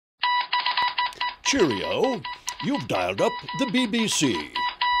Cheerio, you've dialed up the BBC. Night,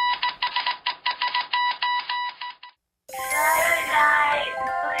 night,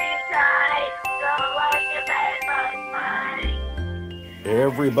 sleep tight, don't like the bedbugs bite.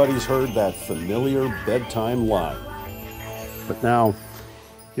 Everybody's heard that familiar bedtime line. But now,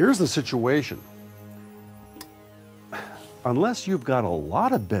 here's the situation. Unless you've got a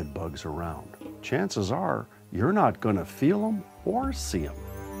lot of bed bugs around, chances are you're not going to feel them or see them.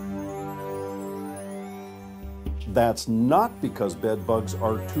 That's not because bed bugs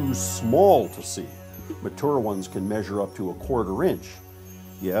are too small to see. Mature ones can measure up to 1/4 inch.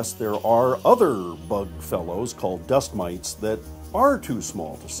 Yes, there are other bug fellows called dust mites that are too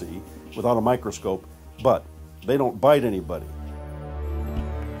small to see without a microscope, but they don't bite anybody.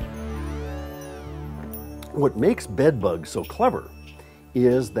 What makes bed bugs so clever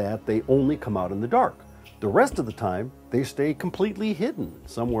is that they only come out in the dark. The rest of the time, they stay completely hidden,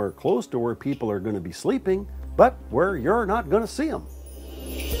 somewhere close to where people are going to be sleeping, but where you're not going to see them.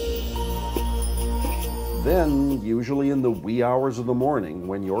 Then, usually in the wee hours of the morning,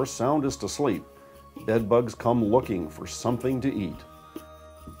 when you're soundest asleep, bed bugs come looking for something to eat.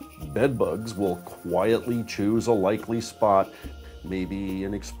 Bed bugs will quietly choose a likely spot, maybe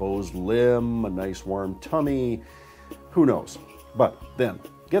an exposed limb, a nice warm tummy, who knows. But then,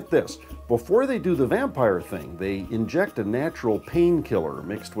 get this, before they do the vampire thing, they inject a natural painkiller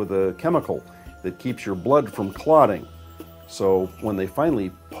mixed with a chemical that keeps your blood from clotting. So when they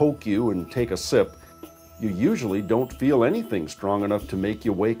finally poke you and take a sip, you usually don't feel anything strong enough to make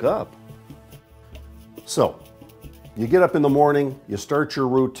you wake up. So, you get up in the morning, you start your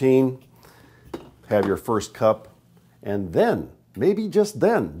routine, have your first cup, and then, maybe just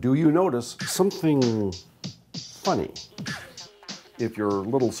then, do you notice something funny? If your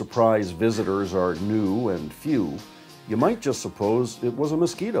little surprise visitors are new and few, you might just suppose it was a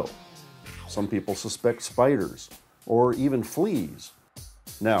mosquito. Some people suspect spiders, or even fleas.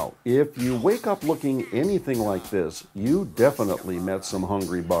 Now, if you wake up looking anything like this, you definitely met some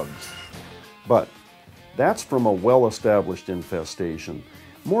hungry bugs. But that's from a well-established infestation.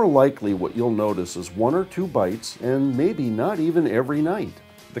 More likely what you'll notice is 1 or 2 bites, and maybe not even every night.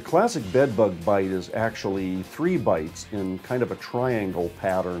 The classic bedbug bite is actually 3 bites in kind of a triangle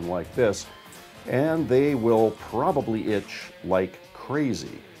pattern like this, and they will probably itch like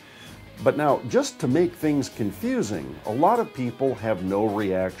crazy. But now, just to make things confusing, a lot of people have no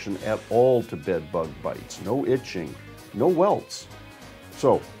reaction at all to bedbug bites, no itching, no welts.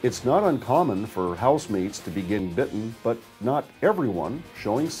 So, it's not uncommon for housemates to begin bitten, but not everyone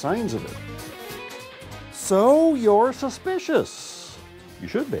showing signs of it. So, you're suspicious. You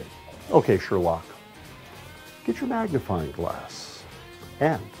should be. Okay, Sherlock, get your magnifying glass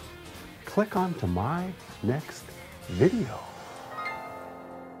and click onto my next video.